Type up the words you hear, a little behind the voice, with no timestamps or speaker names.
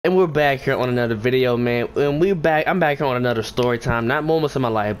And we're back here on another video, man. And I'm back here on another story time. Not moments of my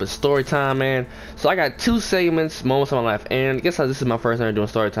life, but story time, man. So I got two segments, moments of my life. And I guess this is my first time doing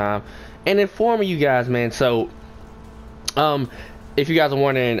story time. And informing you guys, man. So, if you guys are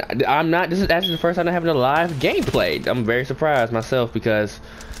wondering, this is actually the first time I'm having a live gameplay. I'm very surprised myself because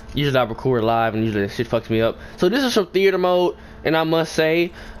usually I record live and usually that shit fucks me up. So this is from theater mode. And I must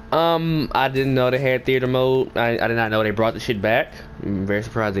say, I didn't know they had theater mode. I did not know they brought the shit back. I'm very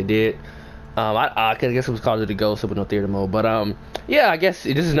surprised they did. I guess it was called the Ghost with no theater mode. But yeah, I guess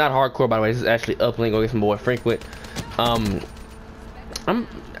this is not hardcore, by the way. This is actually uplink or get some boy frequent. I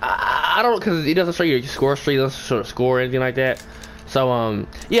don't, because it doesn't show you your score streak, it doesn't show the score or anything like that. So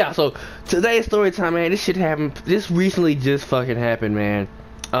yeah. So today's story time, man. This shit happened. This recently just fucking happened, man.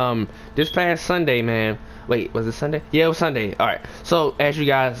 This past Sunday, man. Wait, was it Sunday? Yeah, it was Sunday. Alright, so as you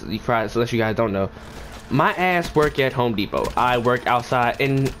guys, unless you guys don't know, my ass work at Home Depot. I work outside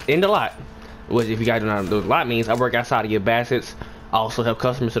in the lot. Which, if you guys don't know what the lot means, I work outside to get baskets. I also help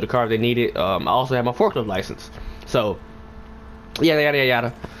customers to the car if they need it. I also have my forklift license. So, yada yada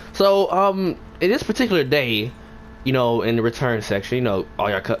yada. So, in this particular day, you know, in the return section, you know, all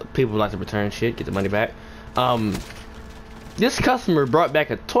your people like to return shit, get the money back. This customer brought back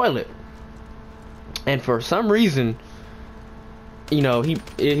a toilet. And for some reason, you know, he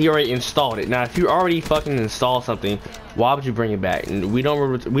already installed it. Now, if you already fucking installed something, why would you bring it back? And we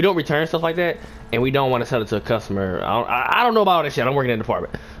don't return stuff like that, and we don't want to sell it to a customer. I don't know about all this shit. I'm working in the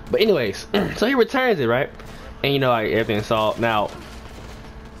department. But anyways, so he returns it, right? And you know, like, everything installed. Now,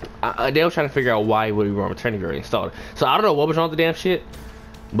 they were trying to figure out why he would want to return it if he already installed it. So I don't know what was wrong with the damn shit.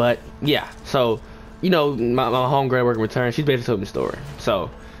 But yeah, so you know, my homegirl working return, she's basically told me the story. So,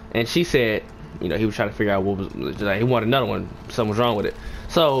 and she said, you know, he was trying to figure out what was, like, he wanted another one, something was wrong with it.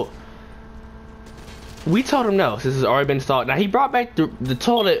 So we told him no, since it's already been installed. Now he brought back the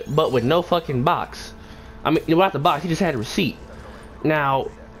toilet, but with no fucking box. I mean, without the box, he just had a receipt.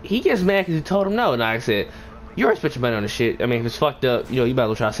 Now he gets mad because he told him no, and I said, you already spent your money on this shit. I mean, if it's fucked up, you know, you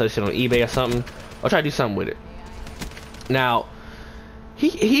better try to sell this shit on eBay or something, or try to do something with it. Now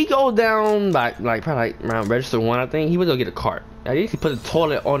he goes down by probably around register 1, I think. He went to go get a cart. I guess he put the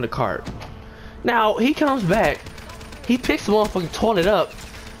toilet on the cart. Now he comes back, he picks the motherfucking toilet up,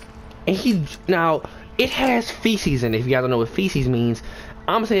 and now it has feces in it. If you guys don't know what feces means,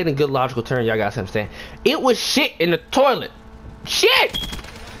 I'm saying in good logical terms, y'all guys understand. It was shit in the toilet. Shit!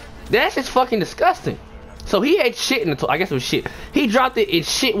 That's just fucking disgusting. So he had shit in the toilet. I guess it was shit. He dropped it, and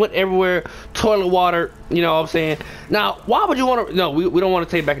shit went everywhere. Toilet water, you know what I'm saying? Now, why would you want to? No, we don't want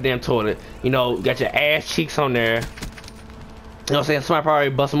to take back a damn toilet. You know, got your ass cheeks on there. You know what I'm saying? Somebody probably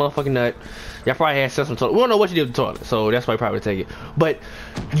bust a motherfucking nut. Y'all probably had some toilet. We don't know what you did with the toilet, so that's why you probably take it. But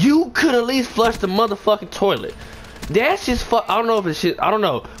you could at least flush the motherfucking toilet. That's just I don't know if it's shit. I don't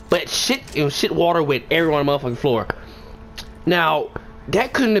know. But shit, it was shit water with everyone on the motherfucking floor. Now,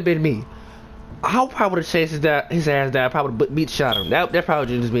 that couldn't have been me. I probably would have chased his ass down. I probably would have beat shot him. That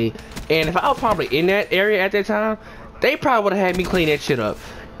probably just me. And if I was probably in that area at that time, they probably would have had me clean that shit up.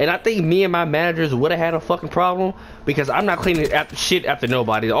 And I think me and my managers would have had a fucking problem because I'm not cleaning shit after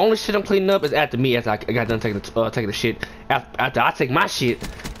nobody. The only shit I'm cleaning up is after me, after I got done taking the shit. After I take my shit,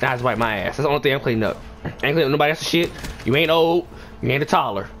 and I just wipe my ass. That's the only thing I'm cleaning up. I ain't cleaning up nobody else's shit. You ain't old. You ain't a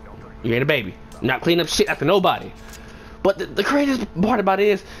toddler. You ain't a baby. I'm not cleaning up shit after nobody. But the craziest part about it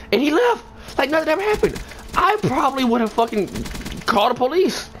is, and he left like nothing ever happened. I probably would have fucking called the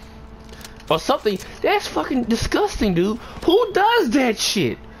police or something. That's fucking disgusting, dude. Who does that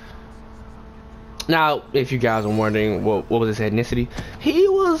shit? Now, if you guys are wondering what was his ethnicity, he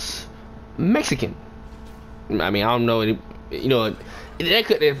was Mexican. I mean, I don't know, you know, that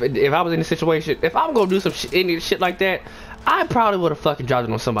could, if I was in a situation, if I'm gonna do some any shit like that, I probably would have fucking dropped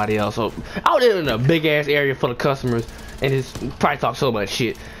it on somebody else. So I was in a big ass area full of customers and just probably talk so much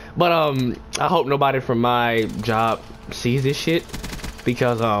shit. But I hope nobody from my job sees this shit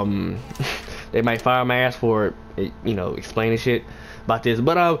because they might fire my ass for it, you know, explaining shit about this.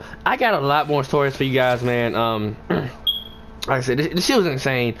 But I got a lot more stories for you guys, man. Like I said, this shit was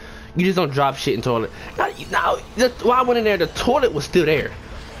insane. You just don't drop shit in toilet. Now while I went in there, the toilet was still there.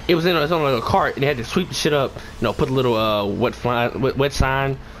 It was on a cart, and they had to sweep the shit up. You know, put a little wet sign on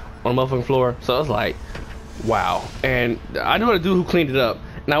the motherfucking floor. So I was like, wow. And I know the dude who cleaned it up.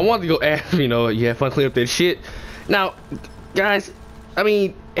 And I wanted to go ask, you know, you had fun cleaning up that shit. Now, guys, I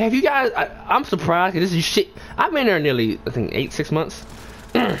mean, have you guys? I'm surprised because this is shit. I've been there nearly, I think, 6 months,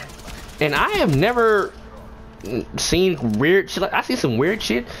 and I have never seen weird shit. Like, I see some weird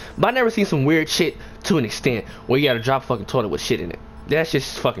shit, but I never seen some weird shit to an extent where you gotta drop a fucking toilet with shit in it. That's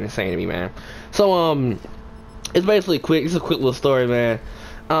just fucking insane to me, man. So it's basically quick. It's a quick little story, man.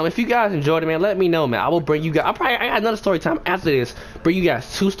 If you guys enjoyed it, man, let me know, man. I will bring you guys. I got another story time after this. Bring you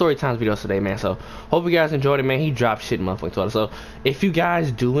guys 2 story times videos today, man. So hope you guys enjoyed it, man. He dropped shit in motherfucking Twitter. So if you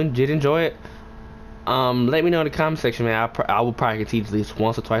guys did enjoy it, let me know in the comment section, man. I will probably continue at least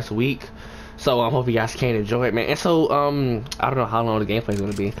once or twice a week. So I hope you guys can enjoy it, man. And so I don't know how long the gameplay is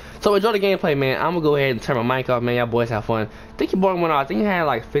gonna be. So enjoy the gameplay, man. I'm gonna go ahead and turn my mic off, man. Y'all boys have fun. I think your boy went off. I think he had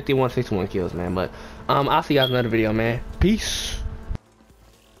like 51, 61 kills, man. But I'll see you guys in another video, man. Peace.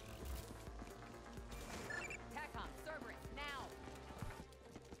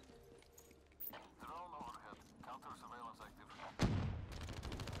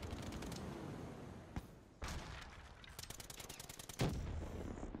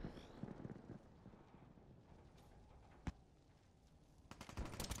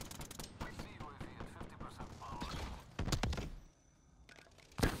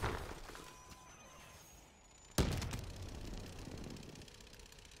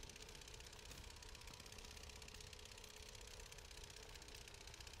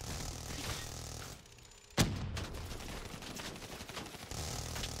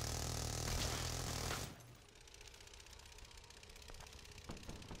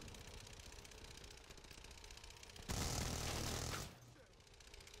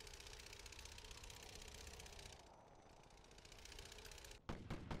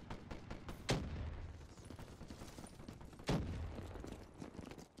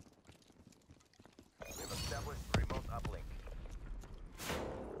 Established remote uplink.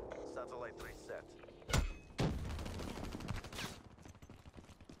 Satellite reset.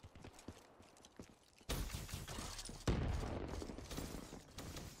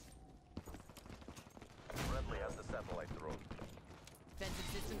 Friendly has the satellite drone. Defensive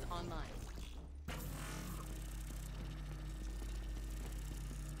systems online.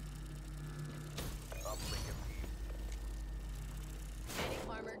 Uplink empty.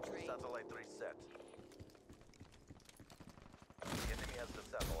 Anti-armor drain. Satellite reset. The enemy has the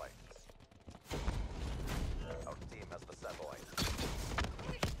satellite. Our team has the satellite.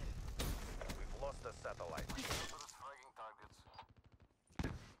 We've lost the satellite. Fragging targets.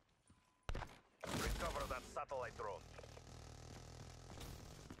 Recover that satellite drone.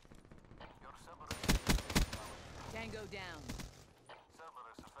 Your server is Tango down. server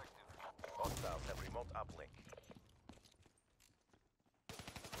is effective. Hostiles have remote uplink.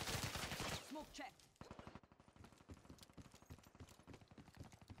 Smoke check.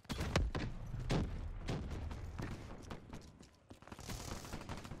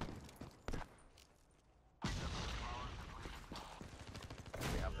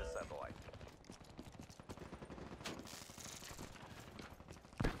 We have the satellite.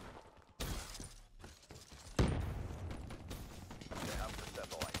 They have the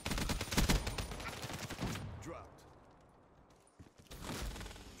satellite. Dropped.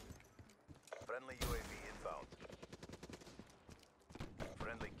 Friendly UAV inbound.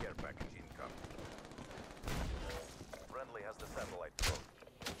 Friendly care package incoming. Friendly has the satellite drone.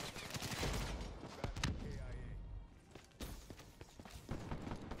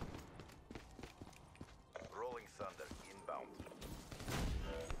 Rolling Thunder inbound. We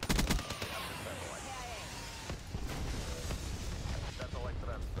have the satellite. Satellite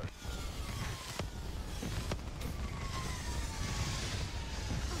transfer.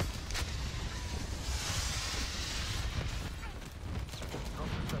 Drop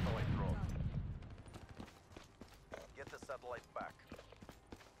the satellite drone. Get the satellite back.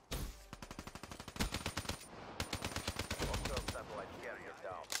 Hostile satellite carrier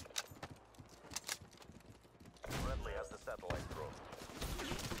down. Friendly has the satellite drone.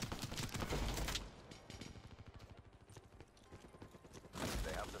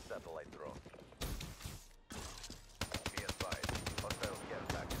 They have the satellite drone. Be advised, hostile care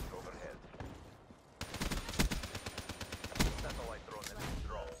package overhead. Satellite drone has been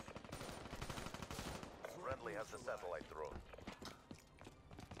dropped. Friendly has the satellite drone.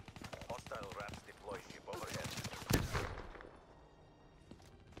 Hostile rats deploy ship overhead.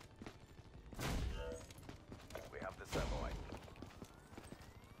 We have the satellite.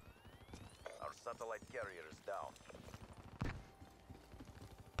 Our satellite carrier is down.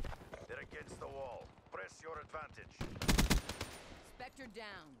 They're against the wall. Press your advantage. Spectre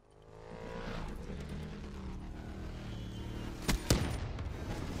down.